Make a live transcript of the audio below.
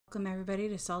Welcome everybody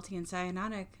to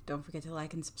Salty&Cyanotic. Don't forget to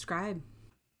like and subscribe.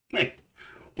 Hey,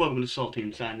 welcome to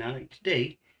Salty&Cyanotic.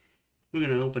 Today, we're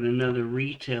going to open another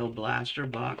retail blaster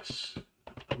box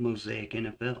of Mosaic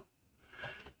NFL.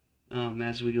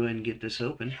 As we go ahead and get this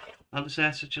open, I'll just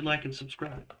ask that you like and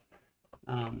subscribe.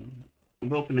 I've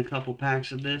opened a couple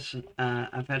packs of this.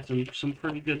 I've had some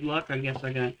pretty good luck. I guess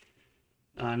I got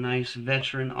a nice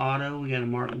veteran auto. We got a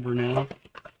Martin Brunell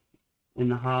in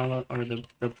the hollow, or the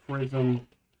Prizm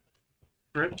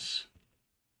strips.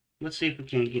 Let's see if we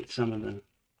can't get some of the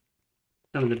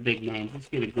big names. Let's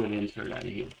get a good insert out of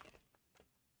here.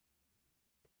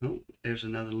 Oh, there's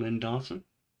another Lynn Dawson.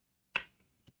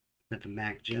 Got the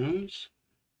Mac Jones,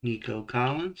 Nico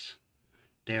Collins,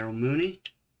 Daryl Mooney,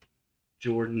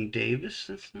 Jordan Davis.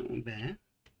 That's not bad.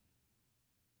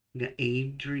 We got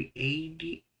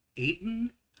Aiden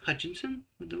Hutchinson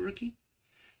with the rookie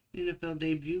NFL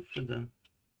debut for the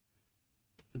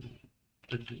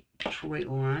Detroit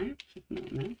Lions.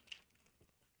 Not bad.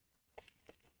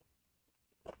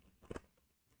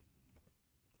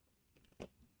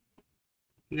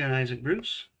 We got Isaac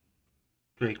Bruce,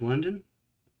 Drake London,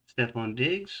 Stephon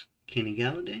Diggs, Kenny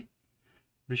Galladay,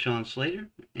 Rashawn Slater,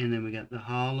 and then we got the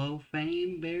Hall of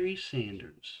Fame Barry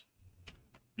Sanders.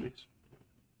 Nice.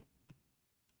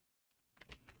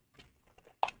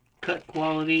 Cut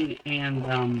quality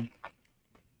and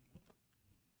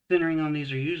centering on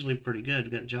these are usually pretty good.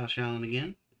 We've got Josh Allen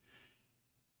again.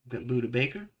 We've got Buda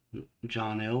Baker,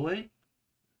 John Elway,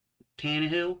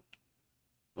 Tannehill,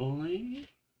 Ole,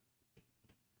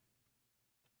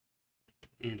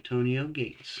 Antonio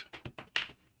Gates.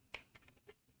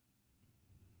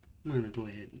 I'm going to go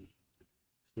ahead and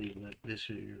sleeve up this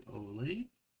here Ole.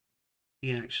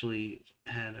 He actually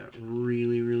had a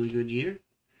really good year.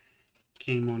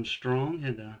 Came on strong,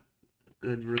 had a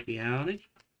good rookie outing.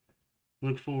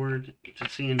 Look forward to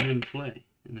seeing him play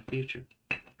in the future.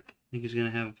 I think he's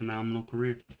going to have a phenomenal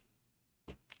career.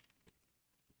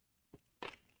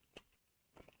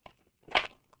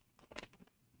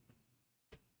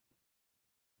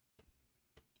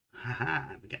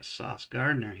 Haha, we got Sauce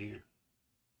Gardner here.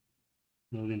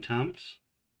 Logan Thomas,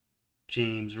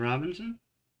 James Robinson,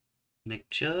 Nick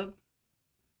Chubb.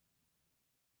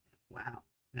 Wow,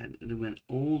 they went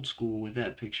old school with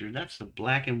that picture. That's the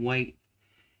black and white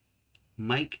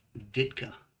Mike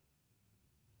Ditka.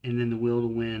 And then the will to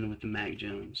win with the Mac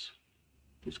Jones.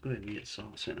 Let's go ahead and get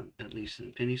Sauce in them, at least in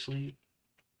a penny sleeve.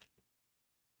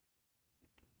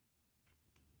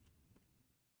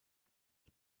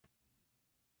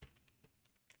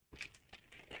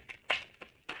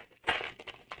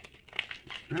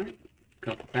 Alright,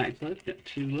 couple packs left, got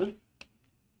two left.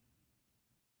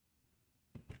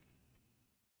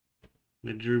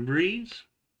 The Drew Brees,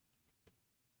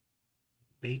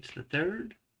 Bates the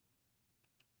Third,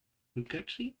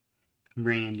 Mukexi,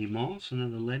 Randy Moss,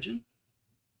 another legend,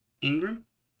 Ingram,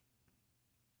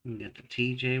 we got the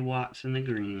TJ Watts in the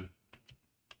green.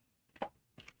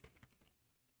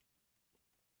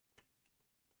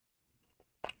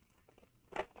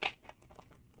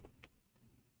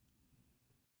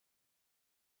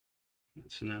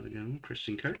 That's another good one.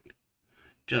 Christian Kirk,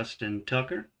 Justin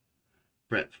Tucker,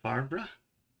 Brett Favre,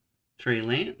 Trey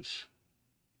Lance.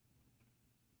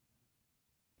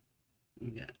 We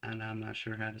got, and I'm not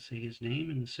sure how to say his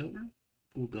name in the silver.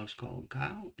 We'll go call him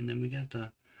Kyle. And then we got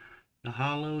the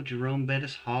hollow Jerome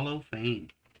Bettis Hall of Fame.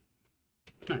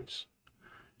 Nice.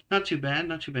 Not too bad,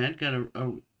 not too bad. Got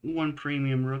a one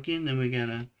premium rookie, and then we got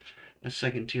a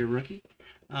second tier rookie.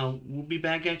 We'll be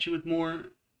back at you with more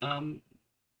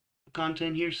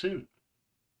content here soon.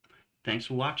 Thanks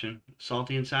for watching.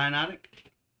 Salty&Cyanotic.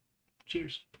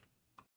 Cheers.